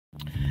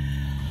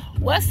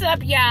What's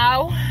up,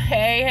 y'all?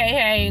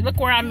 Hey, look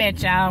where I'm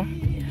at, y'all.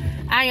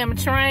 I am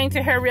trying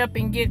to hurry up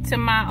and get to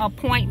my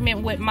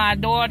appointment with my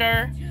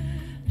daughter.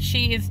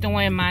 She is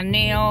doing my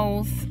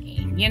nails.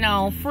 You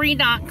know,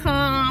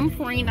 free.com.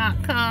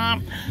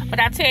 But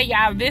I tell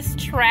y'all, this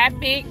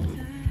traffic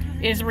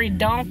is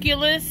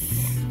redonkulous.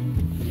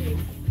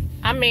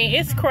 I mean,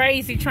 it's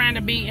crazy trying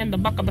to be in the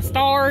buck of the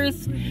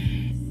stars.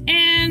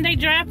 And they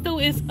drive through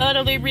is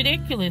utterly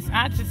ridiculous.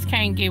 I just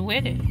can't get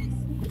with it.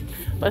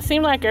 But it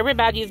seems like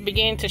everybody is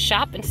beginning to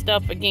shop and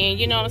stuff again.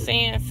 You know what I'm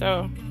saying?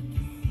 So,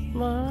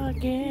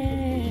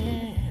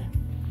 again,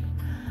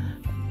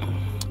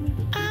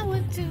 I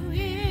would do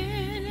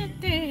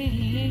anything.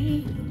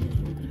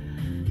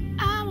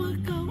 I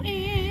would go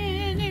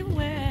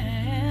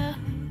anywhere.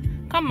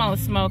 Come on,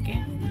 Smokey.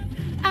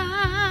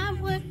 I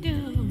would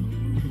do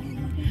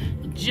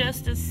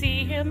just to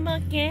see him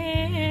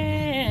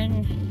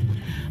again.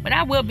 But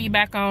I will be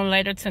back on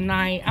later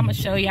tonight. I'm going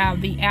to show y'all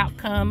the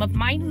outcome of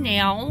my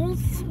nails.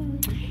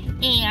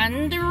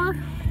 And,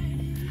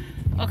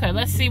 okay,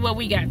 let's see what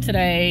we got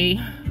today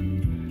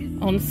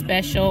on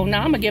special.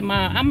 Now, I'm going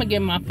to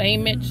get my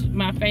famous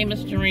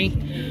drink.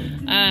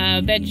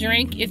 That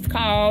drink is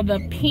called the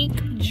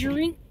pink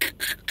drink.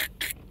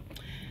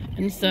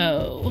 And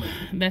so,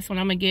 that's what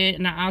I'm going to get.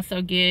 And I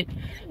also get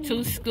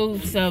 2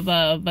 scoops of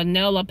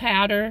vanilla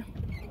powder.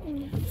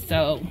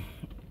 So,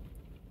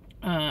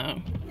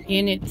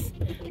 in its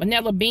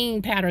vanilla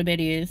bean powder, that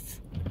is.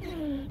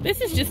 This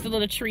is just a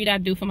little treat I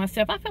do for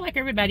myself. I feel like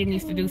everybody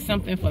needs to do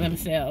something for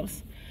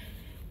themselves.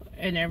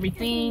 And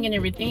everything, and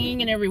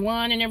everything, and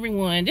everyone, and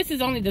everyone. This is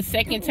only the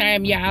second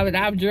time, y'all, that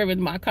I've driven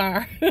my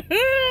car.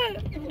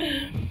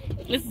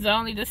 This is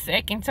only the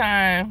second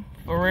time,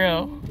 for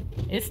real.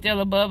 It's still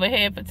above a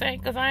head for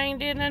tank, because I ain't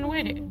did nothing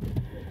with it.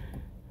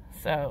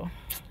 So,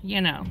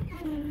 you know.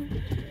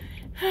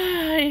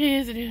 It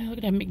is. Look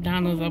at that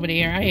McDonald's over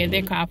there. I had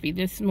that coffee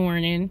this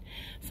morning.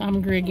 So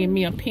I'm going to get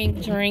me a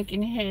pink drink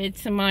and head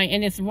to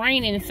and it's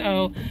raining,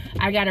 so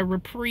I got a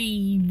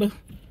reprieve.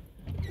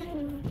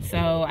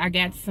 So I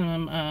got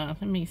some,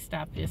 let me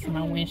stop this in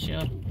my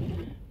windshield.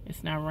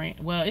 It's not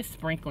raining. Well, it's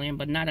sprinkling,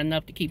 but not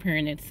enough to keep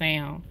hearing that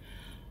sound.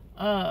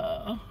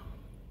 Let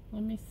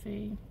me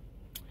see.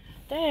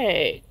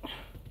 Dang.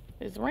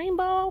 Is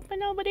Rainbow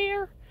open over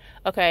there?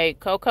 Okay,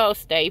 Coco,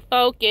 stay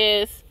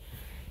focused.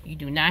 You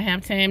do not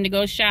have time to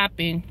go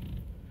shopping.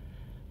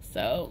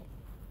 So,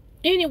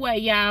 anyway,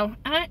 y'all,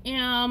 I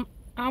am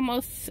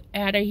almost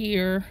out of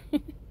here.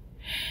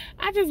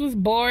 I just was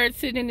bored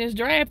sitting in this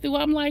drive-thru.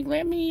 I'm like,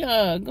 let me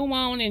go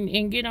on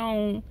and get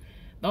on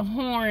the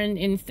horn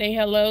and say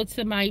hello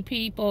to my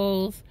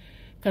peoples.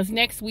 Because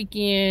next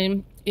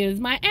weekend is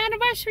my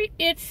anniversary.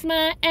 It's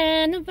my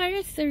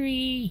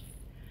anniversary.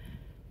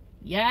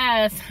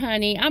 Yes,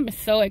 honey. I'm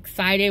so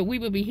excited. We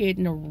will be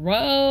hitting the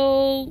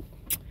road.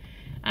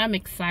 I'm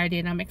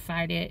excited.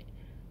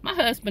 My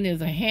husband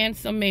is a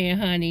handsome man,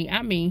 honey.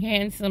 I mean,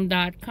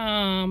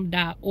 handsome.com,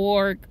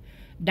 .org,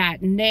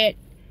 .net,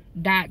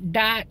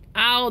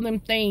 all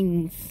them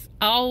things.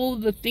 All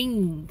the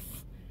things.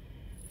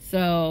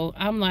 So,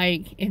 I'm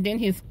like, and then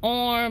his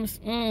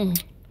arms, whew,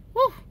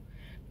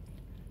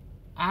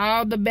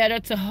 all the better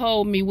to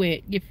hold me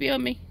with. You feel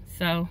me?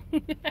 So,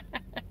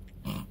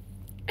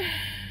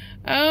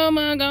 oh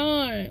my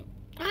God.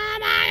 Oh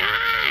my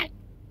God.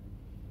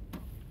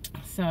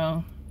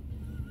 So,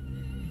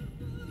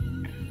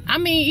 I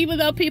mean, even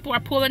though people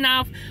are pulling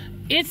off,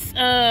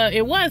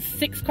 it was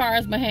 6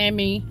 cars behind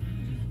me,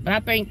 but I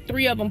think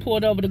 3 of them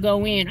pulled over to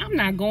go in. I'm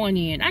not going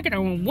in. I got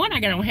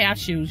on half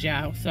shoes,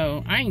 y'all,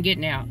 so I ain't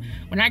getting out.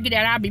 When I get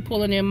out, I'll be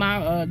pulling in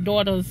my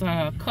daughter's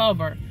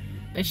cover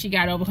that she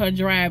got over her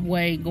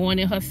driveway, going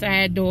in her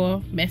side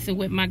door, messing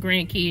with my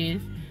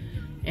grandkids,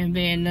 and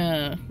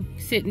then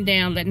sitting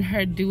down, letting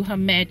her do her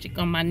magic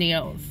on my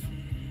nails.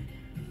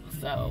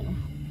 So,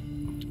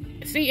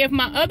 see, if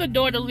my other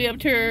daughter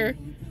lived here,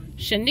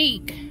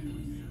 Shanique,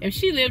 if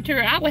she lived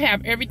here, I would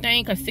have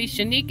everything. Because, see,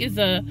 Shanique is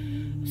a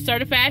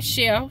certified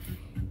chef.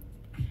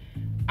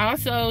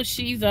 Also,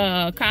 she's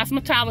a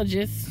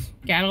cosmetologist.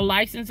 Got a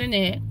license in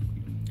that.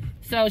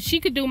 So, she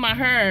could do my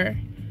hair.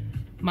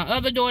 My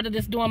other daughter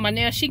that's doing my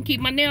nails, she can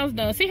keep my nails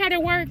done. See how they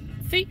work?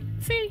 See,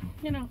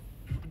 you know.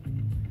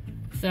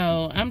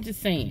 So, I'm just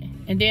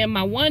saying. And then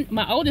my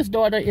oldest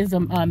daughter is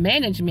a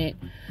management.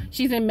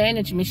 She's in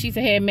management. She's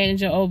a head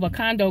manager over a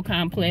condo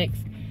complex.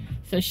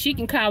 So she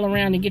can call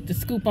around and get the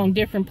scoop on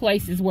different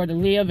places where to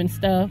live and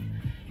stuff.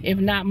 If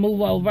not, move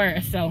over.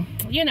 So,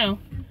 you know.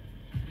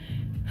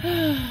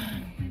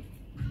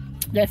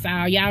 That's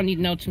all. Y'all need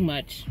to know too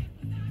much.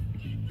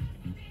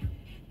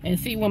 And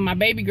see, when my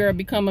baby girl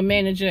become a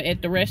manager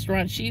at the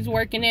restaurant she's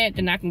working at,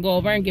 then I can go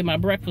over and get my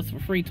breakfast for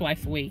free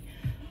twice a week.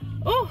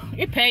 Oh,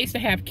 it pays to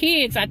have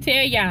kids, I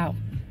tell y'all.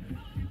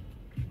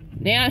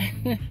 Now,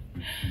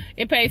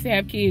 it pays to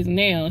have kids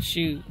now,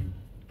 shoot.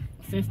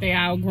 Since they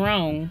all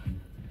grown.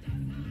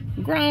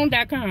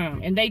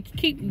 Grown.com. And they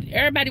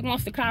everybody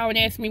wants to call and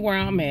ask me where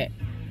I'm at.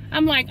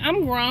 I'm like,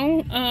 I'm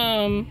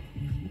grown.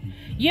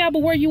 Yeah,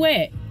 but where you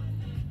at?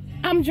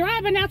 I'm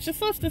driving out your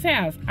sister's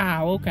house.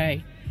 Oh,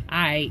 okay.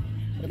 Alright.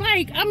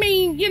 Like, I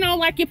mean, you know,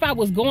 like if I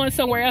was going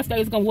somewhere else, they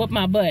was gonna whoop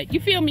my butt. You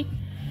feel me?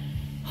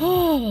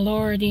 Oh,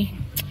 Lordy.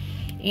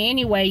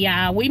 Anyway,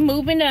 y'all, we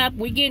moving up.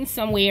 We getting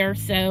somewhere.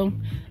 So,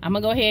 I'm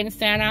gonna go ahead and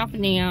sign off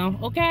now.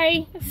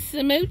 Okay?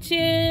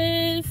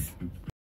 Smooches.